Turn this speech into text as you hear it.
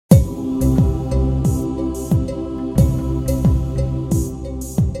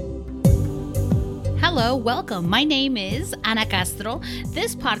Hello, welcome. My name is Ana Castro.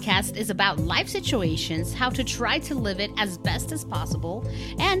 This podcast is about life situations, how to try to live it as best as possible,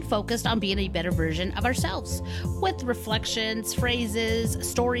 and focused on being a better version of ourselves, with reflections, phrases,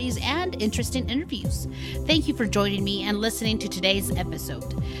 stories, and interesting interviews. Thank you for joining me and listening to today's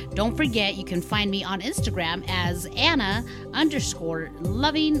episode. Don't forget, you can find me on Instagram as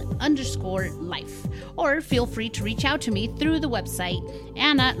Anna_loving_life, or feel free to reach out to me through the website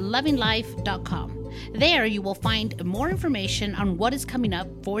AnnaLovingLife.com. There you will find more information on what is coming up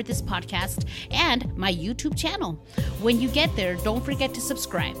for this podcast and my YouTube channel. When you get there, don't forget to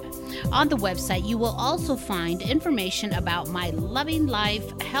subscribe. On the website, you will also find information about my Loving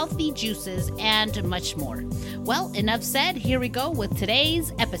Life, healthy juices, and much more. Well, enough said. Here we go with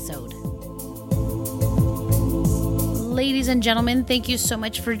today's episode. Ladies and gentlemen, thank you so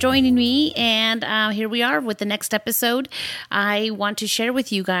much for joining me. And here we are with the next episode. I want to share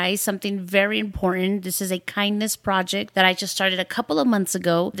with you guys something very important. This is a kindness project that I just started a couple of months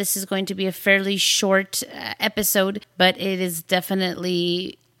ago. This is going to be a fairly short episode, but it is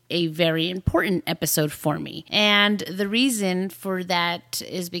definitely a very important episode for me. And the reason for that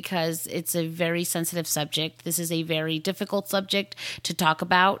is because it's a very sensitive subject. This is a very difficult subject to talk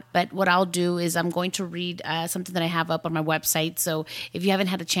about. But what I'll do is I'm going to read something that I have up on my website. So if you haven't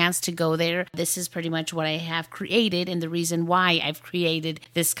had a chance to go there, this is pretty much what I have created and the reason why I've created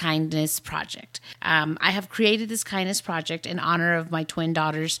this kindness project. I have created this kindness project in honor of my twin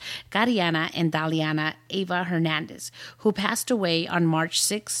daughters, Gariana and Daliana Eva Hernandez, who passed away on March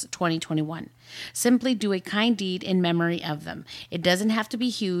 6, 2021. Simply do a kind deed in memory of them. It doesn't have to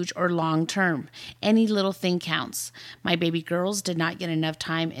be huge or long term. Any little thing counts. My baby girls did not get enough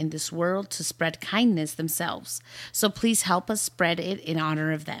time in this world to spread kindness themselves. So please help us spread it in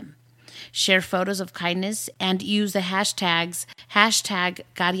honor of them. Share photos of kindness and use the hashtags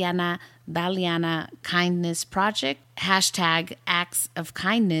Gariana Daliana Kindness Project, #Acts of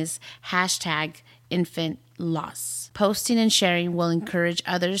Kindness, #Infant Loss. Posting and sharing will encourage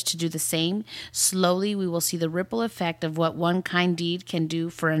others to do the same. Slowly, we will see the ripple effect of what one kind deed can do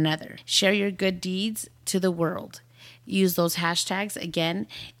for another. Share your good deeds to the world. Use those hashtags. Again,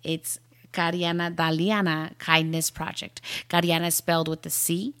 it's Gariana Daliana Kindness Project. Gariana is spelled with the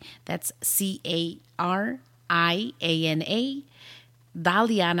C. That's Cariana.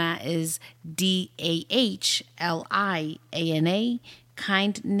 Daliana is Dahliana.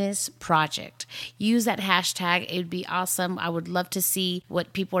 Kindness Project. Use that hashtag. It would be awesome. I would love to see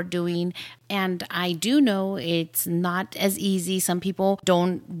what people are doing. And I do know it's not as easy. Some people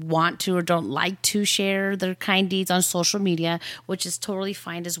don't want to or don't like to share their kind deeds on social media, which is totally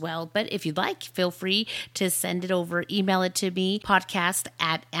fine as well. But if you'd like, feel free to send it over. Email it to me,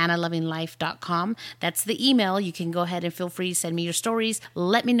 podcast@AnnaLovingLife.com. That's the email. You can go ahead and feel free to send me your stories.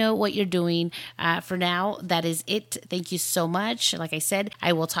 Let me know what you're doing. For now, that is it. Thank you so much. Like I said,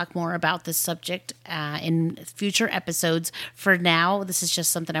 I will talk more about this subject in future episodes. For now, this is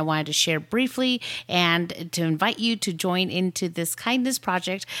just something I wanted to share briefly and to invite you to join into this kindness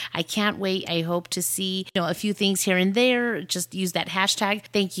project. I can't wait. I hope to see a few things here and there. Just use that hashtag.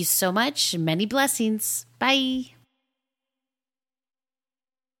 Thank you so much. Many blessings. Bye.